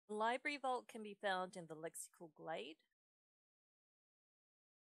library vault can be found in the lexical glade,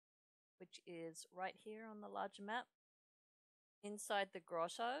 which is right here on the larger map. Inside the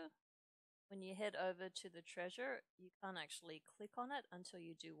grotto, when you head over to the treasure, you can't actually click on it until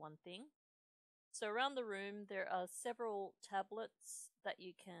you do one thing. So around the room, there are several tablets that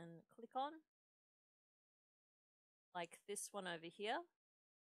you can click on, like this one over here,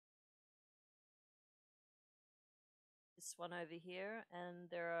 this one over here, and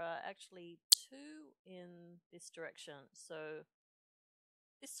there are actually two in this direction. So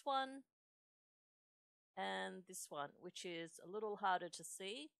this one and this one, which is a little harder to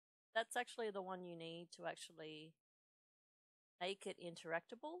see. That's actually the one you need to actually make it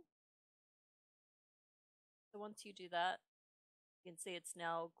interactable. So once you do that, you can see it's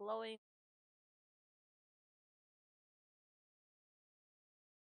now glowing.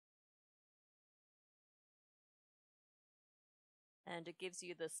 And it gives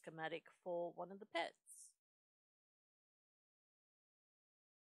you the schematic for one of the pets.